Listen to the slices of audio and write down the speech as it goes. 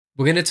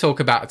we're going to talk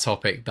about a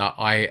topic that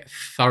I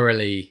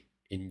thoroughly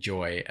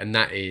enjoy, and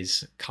that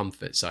is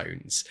comfort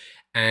zones.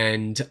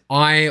 And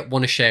I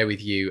want to share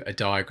with you a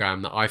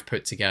diagram that I've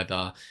put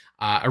together.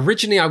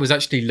 Originally, I was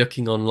actually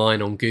looking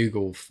online on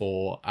Google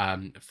for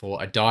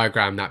a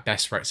diagram that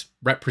best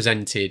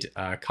represented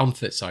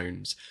comfort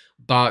zones.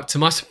 But to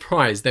my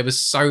surprise, there were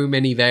so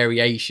many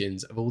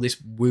variations of all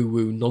this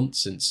woo-woo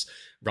nonsense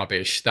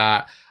rubbish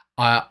that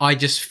I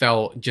just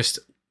felt just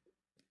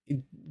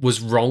was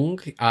wrong.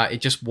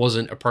 It just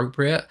wasn't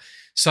appropriate.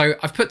 So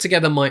I've put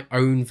together my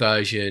own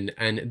version,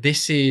 and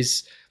this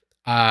is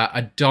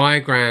a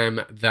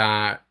diagram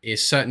that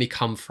is certainly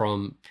come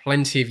from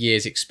plenty of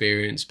years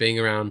experience, being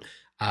around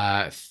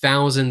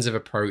thousands of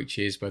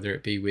approaches, whether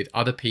it be with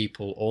other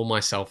people or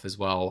myself as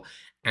well.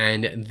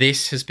 And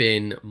this has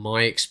been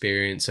my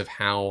experience of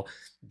how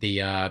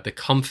the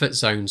comfort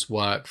zones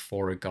work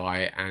for a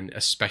guy, and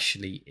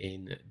especially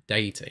in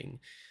dating.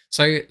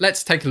 So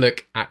let's take a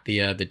look at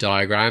the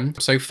diagram.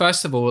 So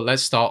first of all,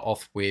 let's start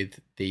off with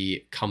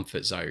the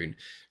comfort zone.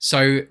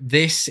 So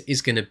this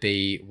is going to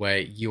be where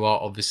you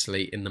are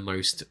obviously in the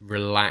most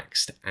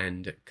relaxed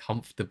and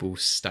comfortable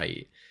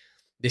state.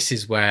 This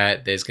is where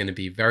there's going to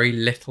be very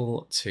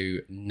little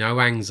to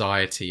no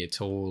anxiety at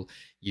all.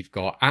 You've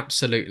got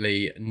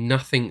absolutely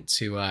nothing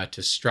to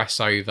stress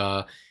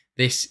over.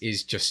 This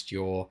is just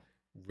your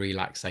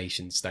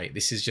relaxation state.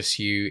 This is just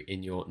you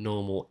in your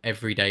normal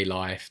everyday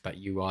life that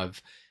you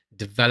have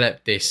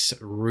developed this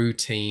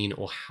routine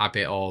or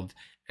habit of,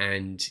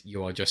 and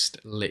you are just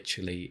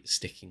literally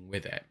sticking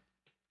with it.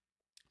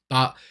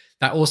 But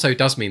that also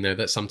does mean, though,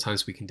 that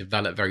sometimes we can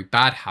develop very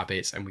bad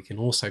habits, and we can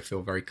also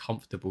feel very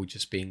comfortable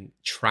just being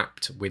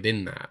trapped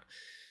within that.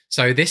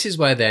 So this is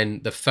where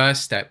then the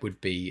first step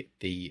would be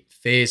the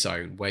fear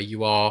zone, where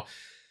you are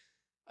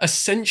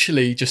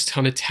essentially just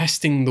kind of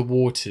testing the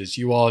waters.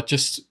 You are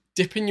just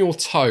dipping your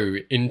toe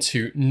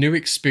into new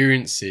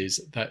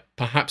experiences that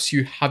perhaps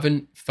you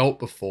haven't felt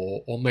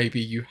before, or maybe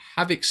you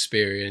have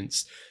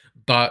experienced,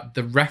 but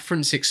the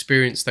reference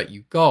experience that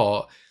you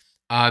got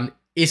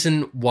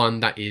isn't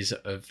one that is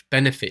of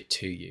benefit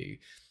to you.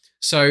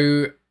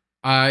 So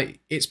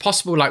it's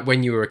possible, like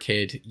when you were a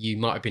kid, you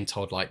might have been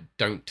told, like,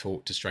 don't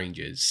talk to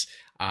strangers.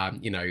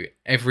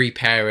 Every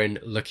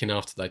parent looking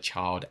after their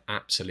child,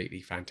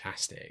 absolutely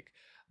fantastic.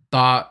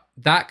 But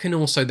that can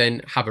also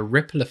then have a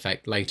ripple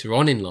effect later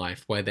on in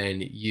life, where then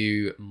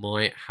you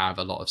might have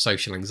a lot of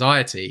social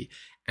anxiety,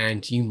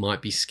 and you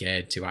might be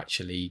scared to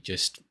actually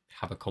just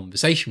have a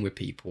conversation with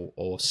people,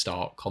 or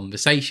start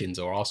conversations,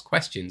 or ask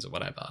questions, or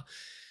whatever.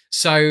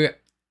 So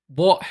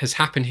what has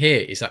happened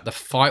here is that the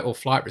fight or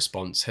flight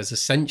response has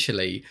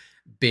essentially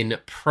been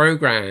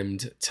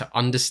programmed to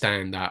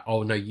understand that,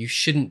 oh no, you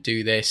shouldn't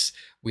do this.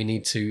 We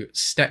need to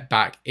step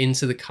back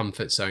into the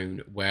comfort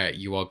zone where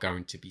you are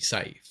going to be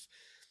safe.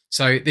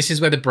 So this is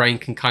where the brain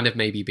can kind of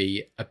maybe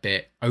be a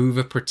bit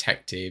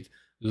overprotective,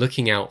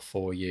 looking out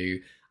for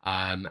you.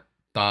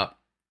 But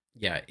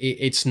yeah,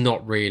 it's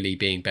not really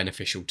being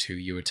beneficial to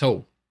you at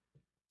all.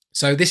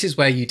 So this is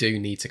where you do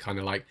need to kind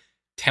of like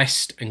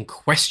test and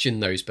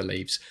question those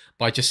beliefs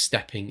by just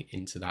stepping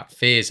into that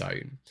fear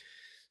zone.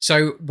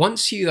 So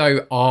once you,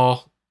 though,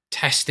 are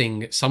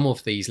testing some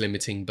of these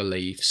limiting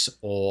beliefs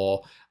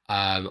or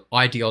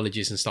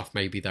ideologies and stuff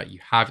maybe that you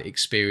have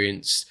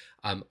experienced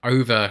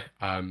over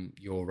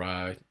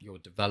your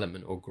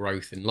development or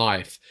growth in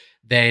life,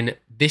 then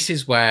this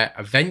is where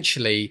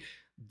eventually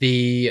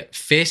the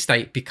fear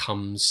state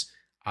becomes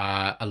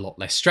a lot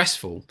less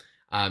stressful.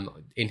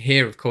 In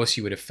here, of course,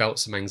 you would have felt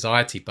some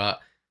anxiety, but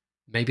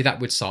maybe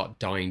that would start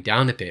dying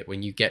down a bit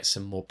when you get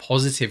some more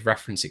positive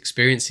reference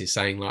experiences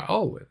saying, like,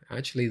 oh,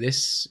 actually,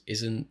 this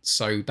isn't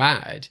so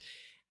bad.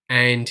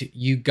 And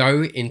you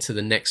go into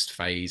the next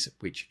phase,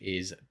 which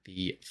is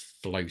the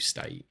flow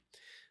state.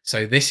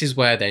 So this is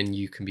where then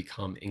you can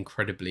become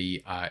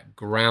incredibly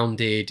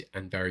grounded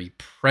and very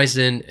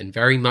present and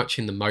very much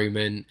in the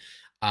moment.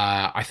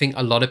 I think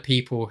a lot of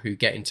people who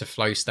get into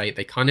flow state,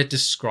 they kind of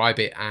describe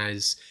it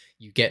as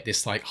you get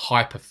this like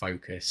hyper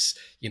focus.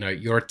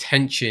 Your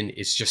attention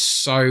is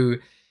just so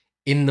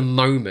in the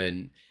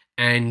moment,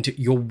 and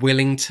you're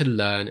willing to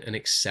learn and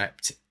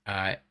accept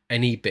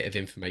any bit of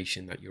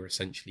information that you're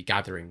essentially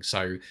gathering.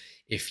 So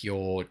if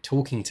you're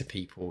talking to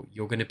people,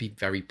 you're going to be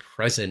very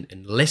present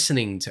and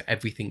listening to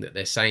everything that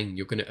they're saying.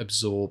 You're going to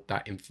absorb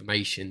that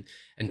information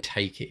and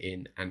take it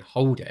in and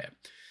hold it.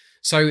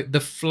 So the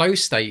flow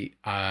state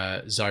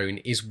zone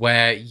is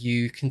where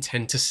you can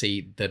tend to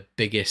see the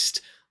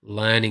biggest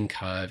learning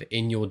curve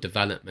in your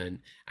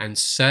development, and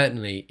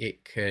certainly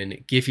it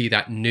can give you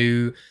that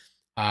new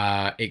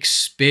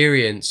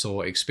experience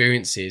or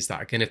experiences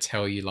that are going to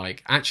tell you,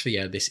 like, actually,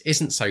 yeah, this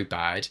isn't so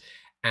bad,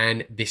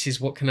 and this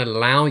is what can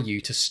allow you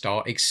to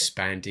start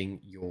expanding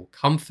your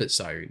comfort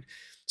zone.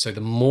 So the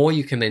more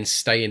you can then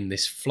stay in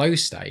this flow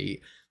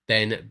state,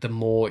 then the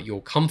more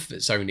your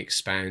comfort zone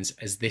expands,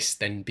 as this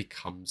then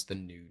becomes the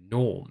new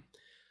norm.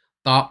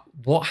 But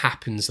what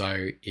happens,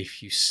 though,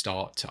 if you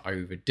start to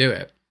overdo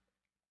it?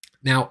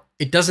 Now,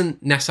 it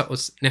doesn't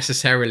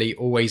necessarily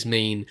always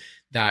mean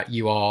that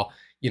you are,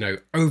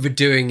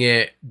 overdoing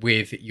it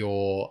with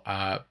your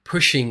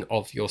pushing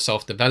of your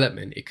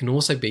self-development, it can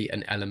also be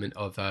an element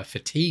of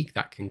fatigue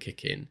that can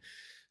kick in.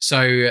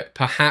 So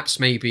perhaps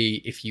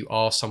maybe if you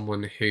are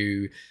someone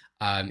who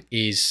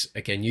is,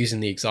 again, using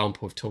the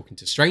example of talking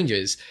to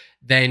strangers,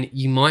 then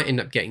you might end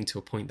up getting to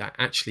a point that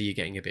actually you're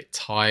getting a bit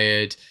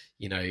tired.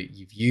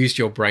 You've used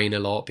your brain a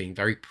lot, being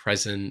very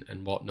present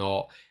and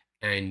whatnot,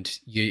 and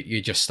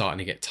you're just starting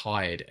to get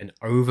tired. And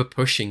over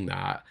pushing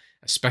that,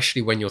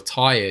 especially when you're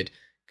tired,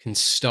 can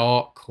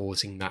start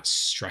causing that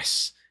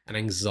stress and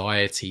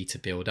anxiety to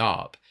build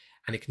up.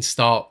 And it can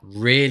start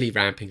really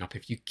ramping up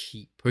if you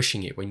keep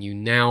pushing it when you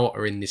now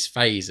are in this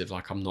phase of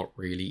like, I'm not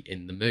really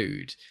in the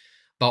mood.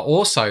 But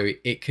also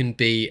it can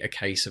be a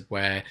case of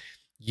where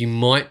you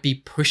might be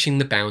pushing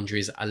the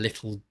boundaries a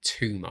little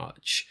too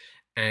much.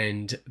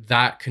 And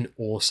that can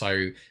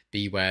also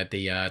be where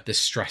the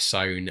stress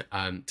zone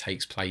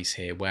takes place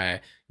here,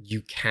 where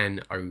you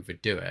can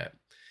overdo it.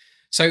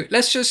 So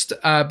let's just,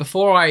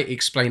 before I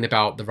explain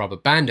about the rubber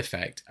band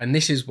effect, and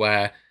this is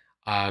where,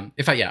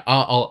 in fact, yeah,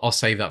 I'll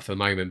save that for the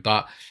moment.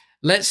 But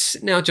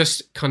let's now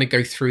just kind of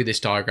go through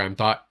this diagram,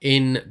 but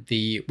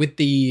with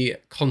the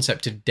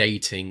concept of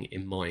dating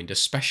in mind,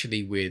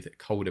 especially with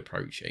cold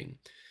approaching.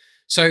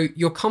 So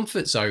your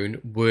comfort zone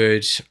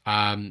would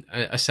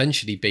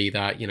essentially be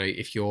that,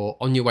 if you're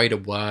on your way to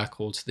work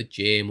or to the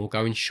gym or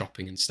going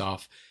shopping and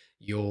stuff,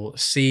 you'll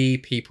see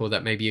people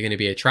that maybe you're going to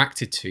be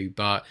attracted to,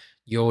 but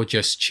you're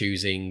just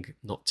choosing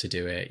not to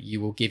do it.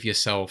 You will give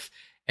yourself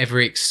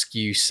every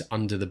excuse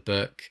under the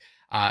book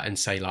and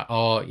say like,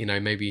 oh,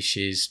 maybe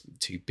she's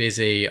too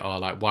busy, or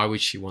like, why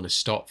would she want to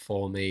stop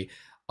for me?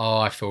 Oh,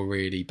 I feel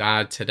really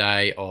bad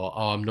today, or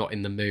oh, I'm not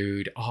in the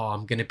mood. Oh,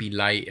 I'm going to be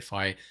late if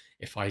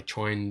I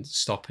try and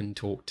stop and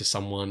talk to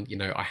someone.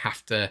 I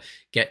have to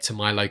get to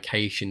my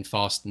location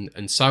fast,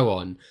 and so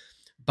on.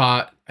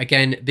 But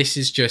again, this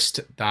is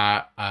just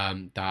that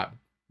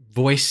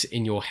voice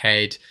in your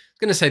head.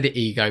 I'm going to say the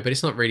ego, but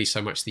it's not really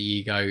so much the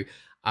ego.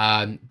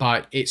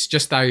 But it's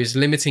just those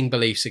limiting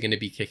beliefs are going to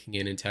be kicking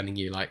in and telling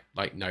you like,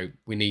 no,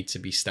 we need to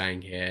be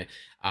staying here.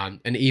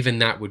 And even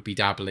that would be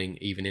dabbling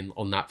even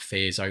on that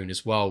fear zone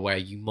as well, where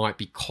you might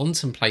be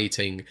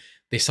contemplating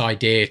this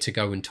idea to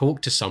go and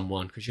talk to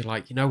someone because you're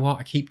like, you know what,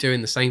 I keep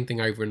doing the same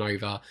thing over and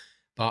over,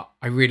 but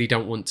I really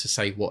don't want to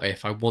say what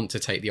if. I want to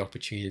take the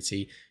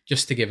opportunity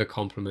just to give a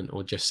compliment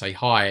or just say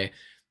hi.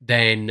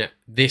 Then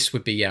this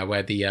would be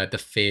where the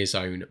fear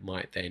zone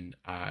might then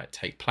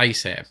take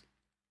place here.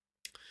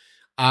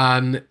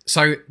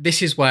 So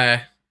this is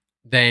where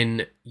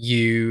then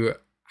you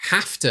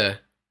have to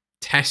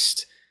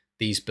test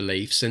these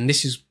beliefs, and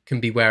this can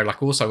be where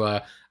like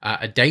also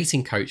a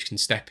dating coach can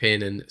step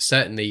in and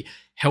certainly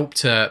help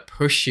to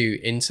push you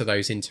into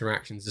those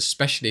interactions,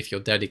 especially if you're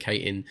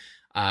dedicating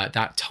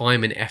that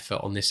time and effort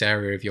on this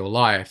area of your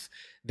life.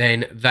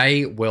 Then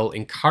they will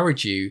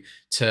encourage you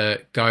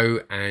to go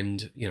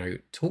and,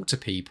 talk to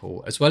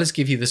people, as well as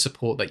give you the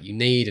support that you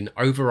need and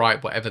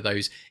override whatever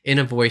those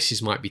inner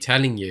voices might be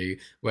telling you,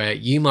 where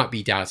you might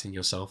be doubting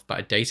yourself,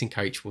 but a dating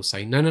coach will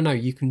say, no,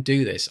 you can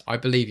do this. I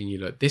believe in you.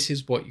 Look, this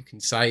is what you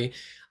can say.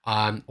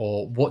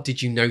 Or what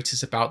did you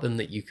notice about them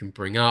that you can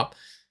bring up?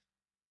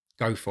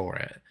 Go for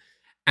it.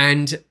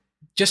 And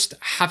just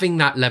having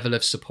that level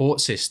of support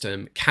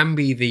system can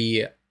be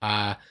the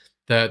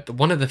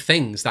one of the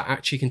things that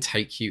actually can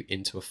take you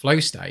into a flow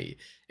state.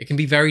 It can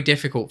be very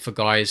difficult for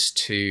guys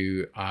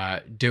to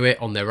do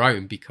it on their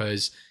own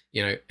because,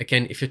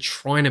 again, if you're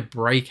trying to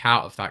break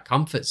out of that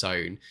comfort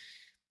zone,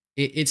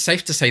 it's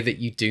safe to say that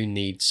you do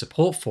need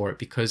support for it,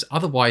 because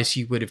otherwise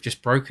you would have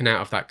just broken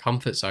out of that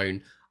comfort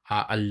zone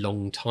a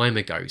long time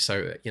ago.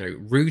 So,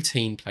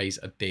 routine plays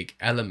a big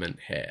element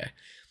here.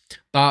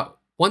 But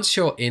once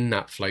you're in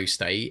that flow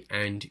state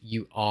and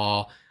you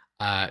are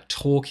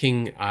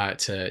talking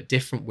to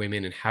different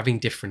women and having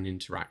different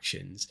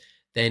interactions,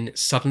 then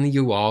suddenly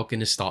you are going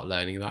to start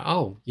learning that,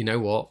 oh, you know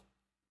what,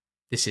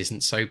 this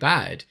isn't so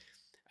bad.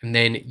 And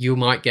then you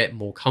might get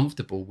more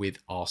comfortable with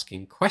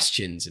asking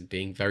questions and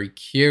being very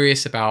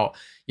curious about,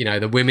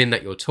 the women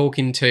that you're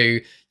talking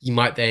to. You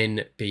might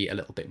then be a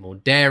little bit more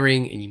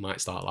daring, and you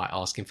might start like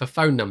asking for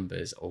phone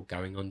numbers or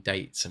going on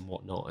dates and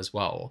whatnot as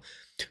well.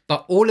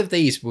 But all of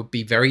these would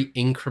be very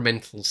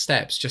incremental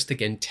steps, just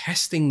again,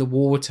 testing the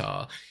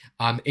water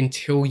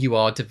until you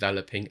are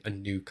developing a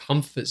new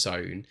comfort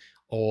zone,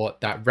 or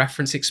that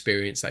reference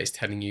experience that is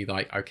telling you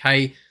like,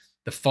 okay,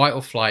 the fight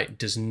or flight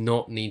does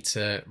not need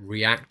to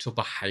react or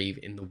behave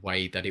in the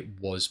way that it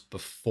was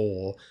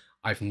before.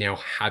 I've now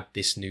had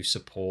this new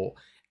support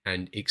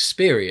and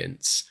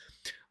experience.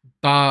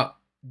 But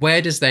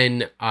where does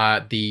then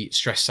the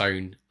stress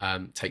zone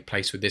take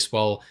place with this?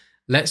 Well,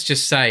 let's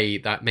just say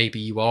that maybe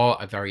you are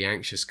a very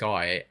anxious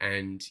guy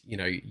and,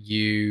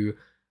 you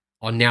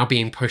are now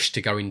being pushed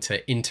to go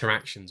into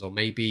interactions, or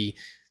maybe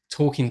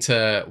talking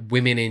to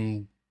women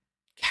in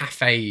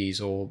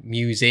cafes or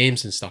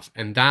museums and stuff.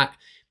 And that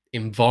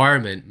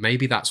environment,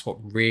 maybe that's what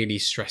really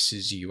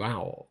stresses you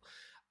out.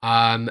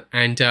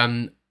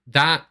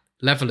 That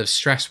level of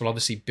stress will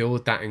obviously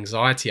build that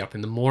anxiety up.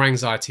 And the more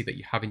anxiety that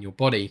you have in your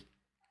body,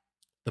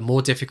 the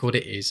more difficult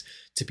it is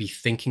to be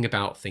thinking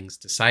about things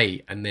to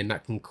say. And then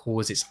that can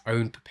cause its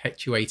own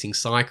perpetuating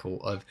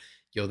cycle of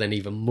you're then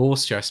even more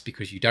stressed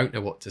because you don't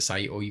know what to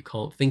say or you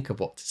can't think of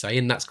what to say.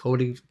 And that's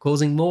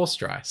causing more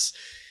stress.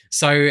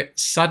 So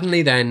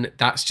suddenly then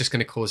that's just going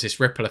to cause this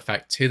ripple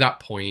effect to that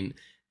point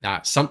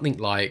that something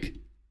like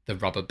the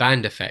rubber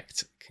band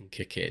effect can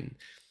kick in.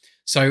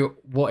 So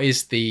what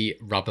is the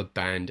rubber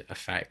band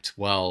effect?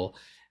 Well,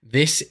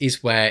 this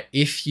is where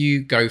if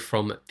you go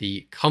from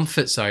the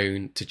comfort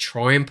zone to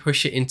try and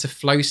push it into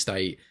flow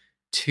state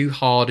too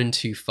hard and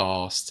too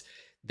fast,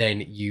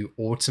 then you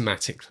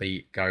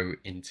automatically go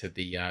into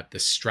the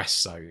stress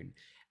zone.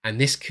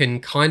 And this can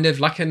kind of,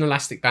 like an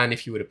elastic band,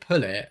 if you were to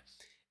pull it,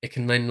 it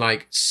can then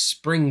like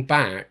spring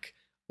back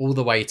all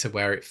the way to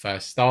where it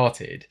first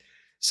started.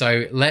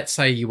 So let's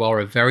say you are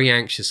a very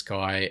anxious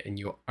guy and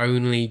you're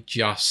only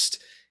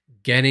just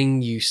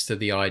getting used to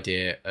the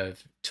idea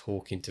of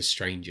talking to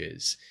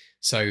strangers.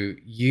 So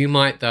you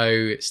might,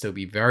 though, still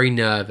be very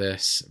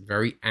nervous,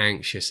 very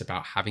anxious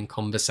about having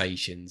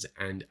conversations.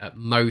 And at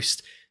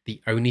most,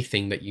 the only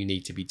thing that you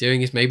need to be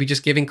doing is maybe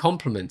just giving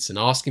compliments and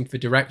asking for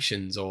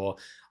directions, or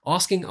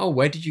asking, oh,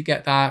 where did you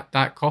get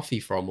that coffee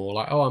from? Or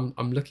like, oh,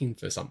 I'm looking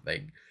for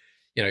something.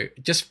 You know,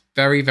 just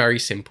very, very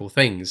simple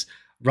things.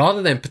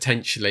 Rather than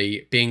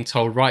potentially being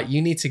told, right,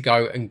 you need to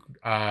go and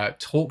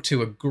talk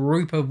to a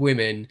group of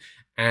women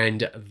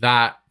and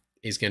that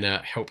is going to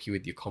help you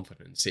with your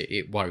confidence.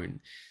 It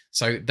won't.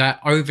 So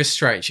that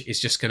overstretch is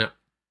just going to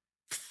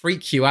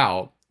freak you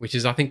out, which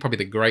is, I think, probably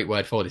the great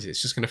word for this.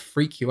 It's just going to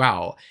freak you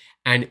out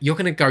and you're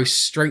going to go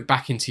straight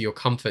back into your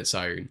comfort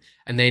zone.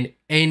 And then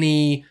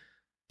any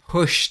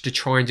push to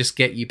try and just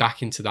get you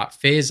back into that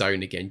fear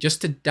zone again,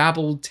 just to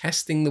dabble,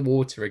 testing the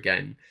water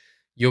again,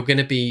 you're going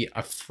to be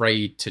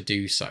afraid to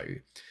do so.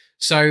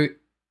 So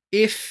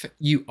if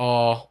you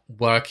are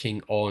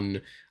working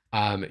on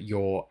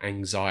your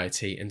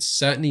anxiety, and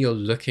certainly you're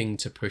looking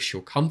to push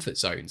your comfort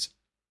zones,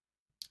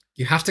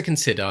 you have to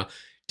consider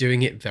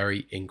doing it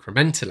very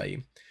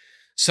incrementally.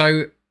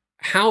 So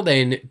how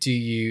then do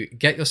you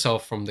get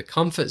yourself from the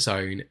comfort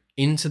zone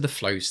into the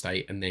flow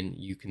state and then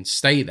you can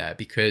stay there?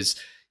 Because,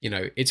 you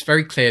know, it's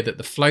very clear that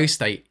the flow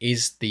state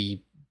is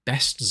the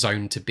best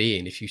zone to be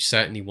in if you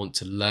certainly want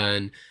to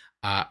learn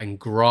and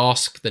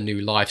grasp the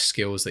new life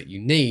skills that you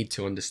need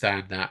to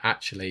understand that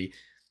actually,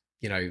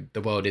 you know,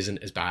 the world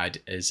isn't as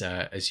bad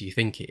as you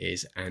think it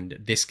is, and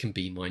this can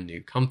be my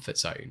new comfort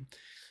zone.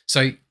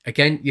 So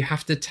again, you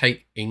have to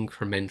take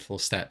incremental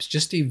steps.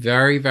 Just do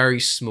very, very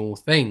small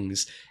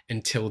things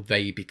until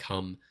they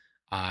become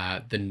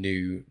the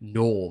new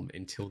norm,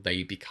 until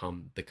they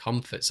become the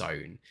comfort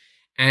zone.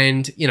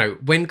 And, you know,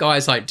 when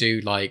guys like do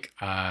like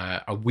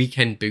a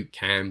weekend boot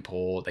camp,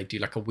 or they do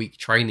like a week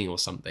training or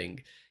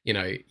something, you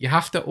know, you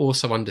have to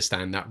also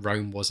understand that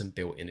Rome wasn't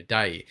built in a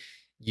day.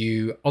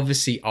 You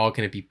obviously are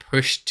going to be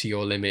pushed to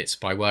your limits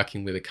by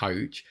working with a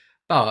coach,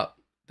 but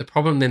the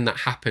problem then that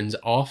happens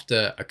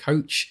after a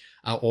coach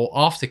or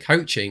after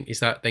coaching is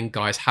that then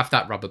guys have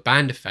that rubber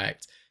band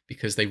effect,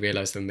 because they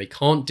realize then they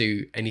can't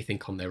do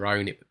anything on their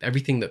own.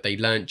 Everything that they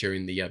learned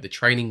during the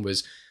training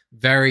was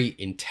very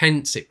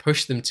intense. It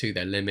pushed them to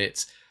their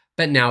limits,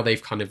 but now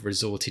they've kind of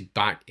resorted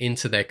back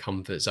into their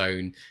comfort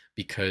zone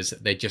because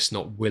they're just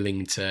not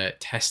willing to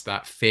test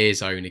that fear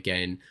zone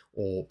again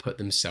or put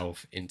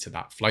themselves into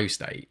that flow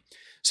state.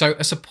 So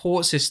a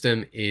support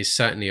system is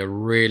certainly a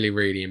really,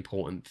 really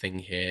important thing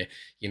here.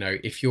 You know,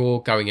 if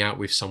you're going out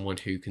with someone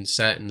who can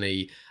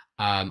certainly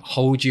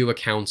hold you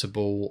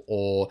accountable,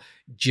 or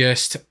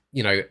just,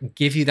 you know,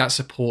 give you that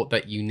support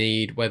that you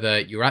need, whether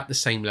you're at the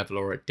same level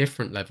or at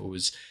different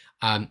levels,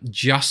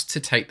 just to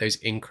take those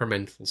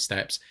incremental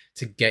steps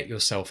to get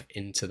yourself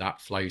into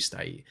that flow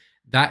state.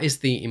 That is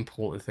the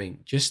important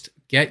thing. Just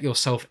get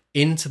yourself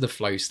into the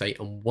flow state.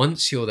 And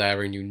once you're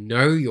there, and you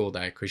know you're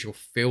there because you'll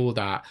feel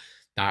that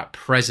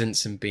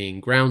presence and being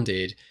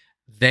grounded,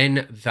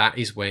 then that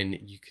is when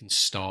you can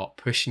start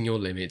pushing your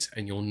limits,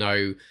 and you'll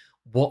know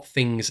what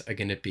things are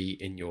going to be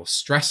in your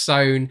stress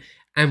zone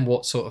and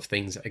what sort of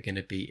things are going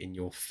to be in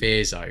your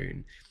fear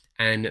zone.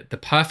 And the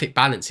perfect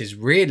balance is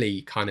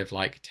really kind of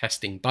like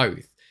testing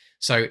both.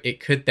 So it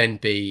could then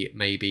be,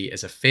 maybe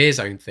as a fear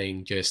zone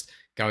thing, just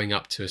going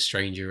up to a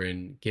stranger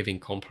and giving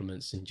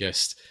compliments and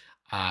just,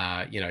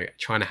 you know,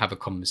 trying to have a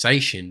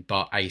conversation.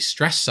 But a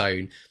stress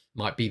zone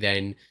might be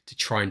then to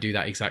try and do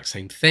that exact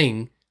same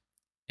thing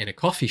in a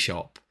coffee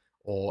shop,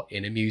 or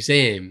in a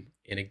museum,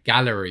 in a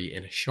gallery,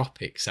 in a shop,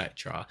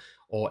 etc.,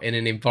 or in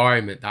an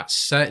environment that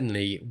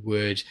certainly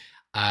would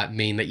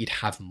mean that you'd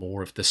have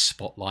more of the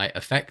spotlight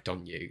effect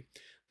on you.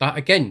 But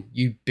again,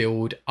 you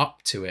build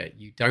up to it.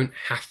 You don't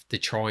have to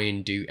try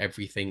and do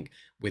everything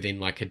within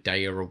like a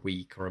day or a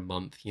week or a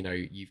month. You know,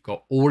 you've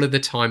got all of the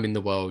time in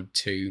the world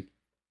to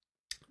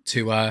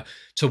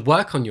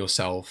work on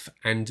yourself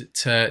and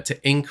to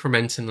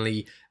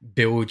incrementally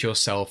build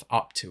yourself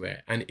up to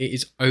it. And it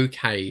is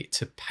okay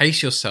to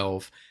pace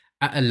yourself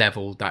at a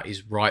level that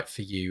is right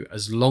for you,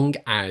 as long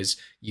as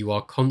you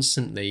are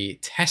constantly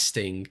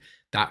testing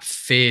that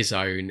fear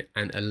zone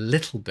and a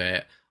little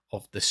bit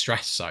of the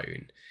stress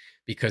zone.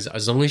 because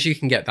as long as you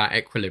can get that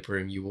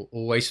equilibrium, you will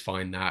always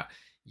find that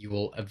you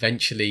will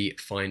eventually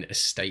find a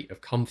state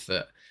of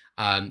comfort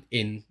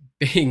in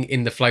being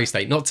in the flow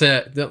state. Not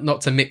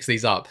to mix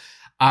these up,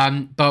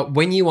 but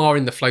when you are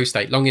in the flow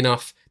state long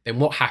enough, then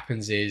what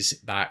happens is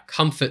that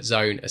comfort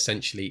zone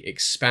essentially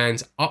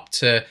expands up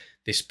to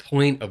this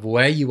point of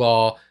where you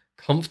are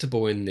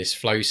comfortable in this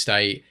flow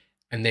state,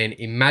 and then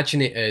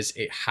imagine it as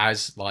it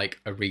has like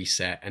a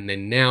reset, and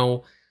then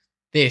now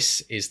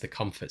this is the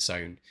comfort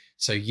zone.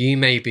 So you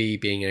may be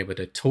being able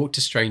to talk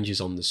to strangers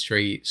on the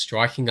street,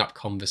 striking up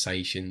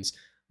conversations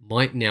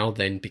might now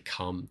then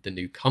become the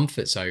new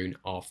comfort zone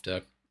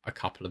after a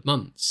couple of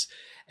months.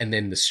 And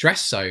then the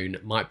stress zone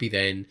might be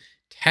then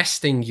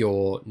testing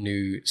your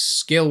new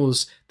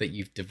skills that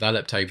you've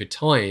developed over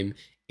time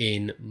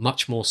in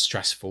much more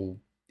stressful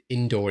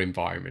indoor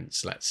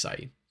environments, let's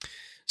say.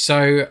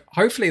 So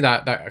hopefully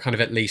that kind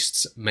of at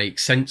least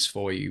makes sense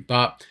for you.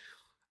 But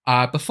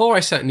before I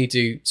certainly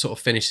do sort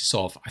of finish this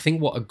off, I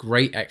think what a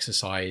great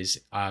exercise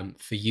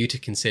for you to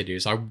consider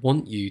is I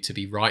want you to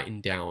be writing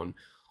down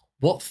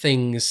what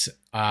things,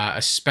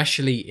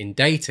 especially in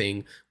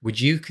dating, would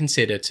you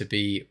consider to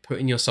be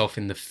putting yourself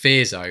in the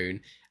fear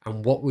zone,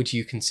 and what would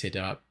you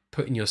consider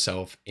putting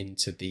yourself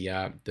into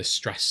the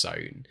stress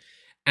zone.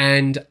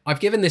 And I've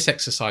given this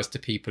exercise to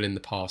people in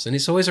the past, and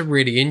it's always a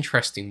really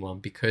interesting one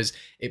because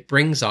it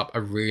brings up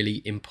a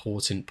really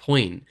important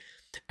point.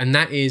 And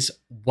that is,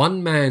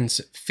 one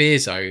man's fear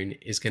zone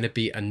is going to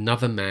be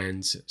another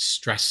man's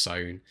stress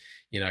zone,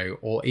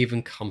 or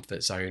even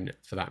comfort zone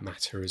for that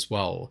matter as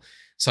well.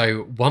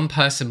 So one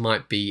person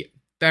might be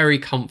very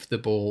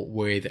comfortable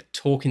with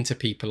talking to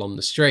people on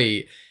the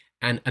street,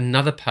 and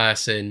another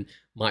person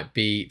might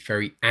be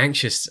very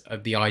anxious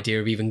of the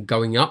idea of even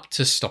going up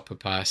to stop a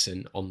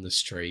person on the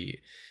street.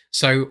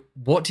 So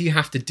what do you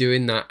have to do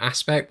in that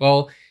aspect?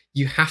 Well,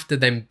 you have to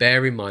then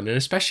bear in mind, and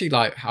especially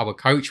like how a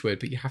coach would,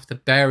 but you have to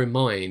bear in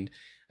mind,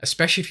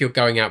 especially if you're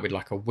going out with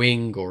like a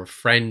wing or a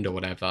friend or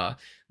whatever,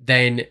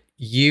 then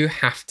you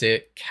have to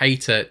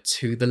cater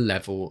to the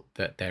level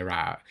that they're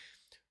at.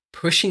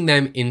 Pushing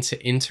them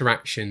into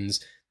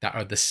interactions that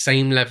are the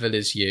same level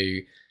as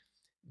you,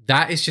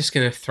 that is just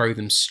going to throw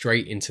them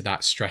straight into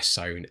that stress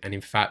zone. And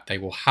in fact, they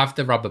will have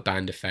the rubber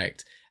band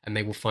effect, and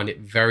they will find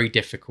it very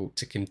difficult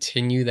to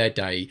continue their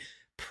day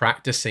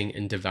practicing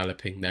and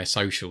developing their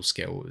social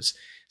skills.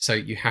 So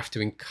you have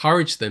to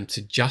encourage them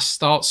to just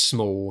start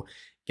small,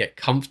 get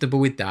comfortable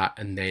with that,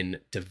 and then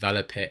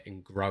develop it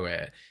and grow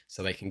it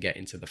so they can get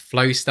into the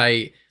flow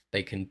state.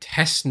 They can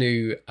test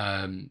new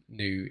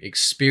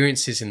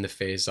experiences in the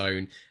fear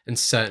zone, and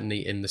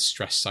certainly in the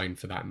stress zone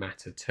for that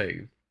matter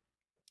too.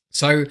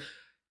 So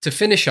to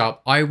finish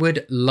up, I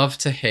would love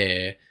to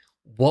hear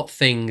what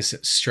things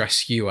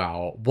stress you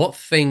out. What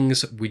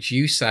things would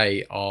you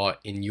say are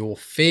in your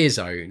fear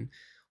zone?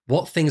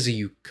 What things are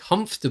you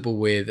comfortable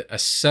with, are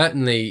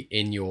certainly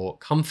in your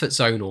comfort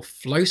zone or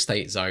flow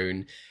state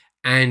zone?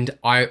 And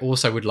I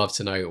also would love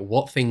to know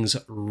what things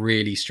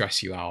really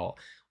stress you out.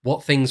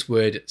 What things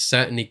would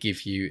certainly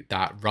give you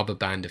that rubber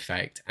band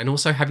effect? And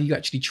also, have you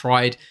actually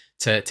tried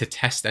to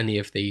test any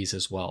of these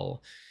as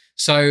well?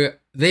 So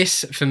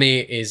this, for me,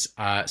 is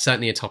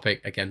certainly a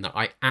topic, again, that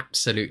I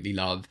absolutely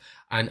love.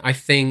 And I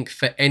think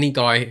for any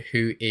guy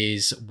who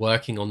is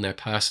working on their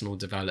personal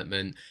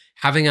development,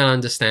 having an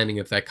understanding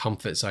of their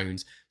comfort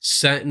zones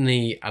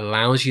certainly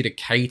allows you to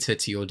cater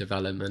to your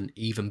development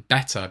even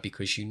better,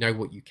 because you know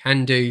what you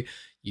can do,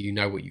 you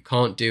know what you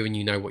can't do, and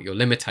you know what your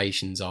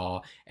limitations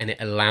are. And it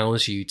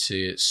allows you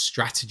to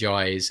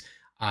strategize,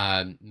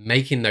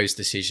 making those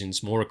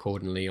decisions more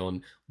accordingly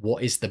on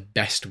what is the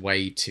best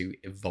way to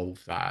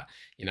evolve that.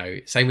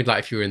 Same with like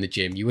if you were in the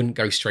gym, you wouldn't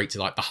go straight to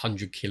like the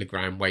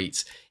 100-kilogram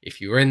weights.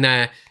 If you were in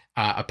there,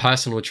 a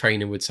personal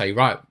trainer would say,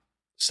 right,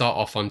 start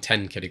off on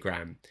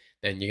 10-kilogram.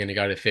 Then you're going to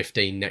go to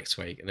 15 next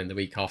week, and then the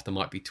week after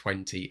might be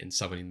 20, and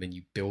so on. And then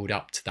you build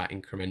up to that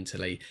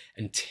incrementally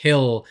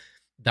until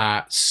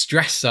that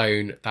stress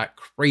zone, that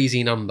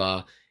crazy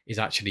number, is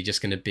actually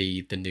just going to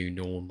be the new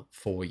norm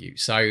for you.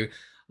 So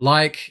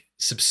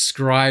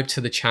subscribe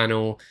to the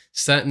channel,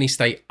 certainly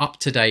stay up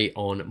to date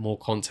on more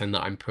content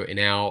that I'm putting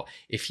out.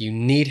 If you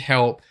need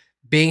help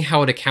being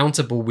held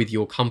accountable with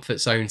your comfort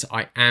zones,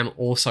 I am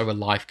also a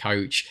life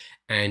coach.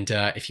 And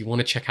if you want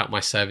to check out my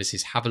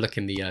services, have a look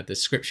in the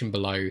description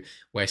below,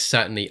 where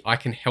certainly I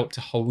can help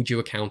to hold you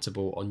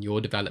accountable on your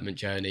development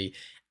journey,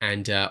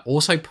 and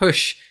also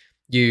push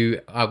you,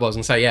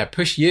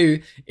 push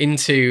you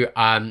into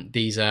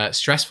these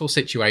stressful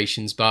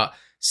situations, but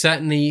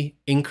certainly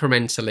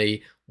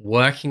incrementally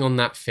working on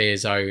that fear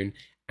zone,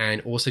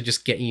 and also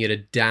just getting you to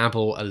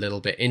dabble a little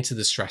bit into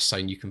the stress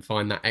zone. You can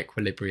find that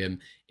equilibrium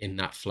in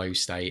that flow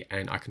state.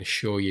 And I can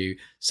assure you,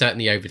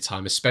 certainly over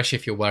time, especially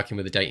if you're working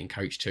with a dating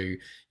coach too,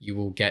 you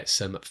will get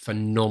some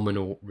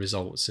phenomenal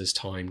results as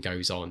time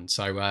goes on.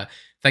 So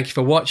thank you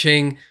for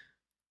watching.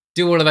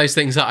 Do all of those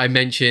things that I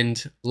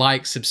mentioned.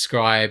 Like,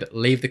 subscribe,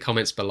 leave the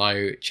comments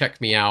below,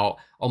 check me out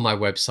on my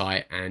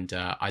website, and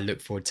I look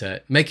forward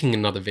to making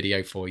another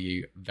video for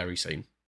you very soon.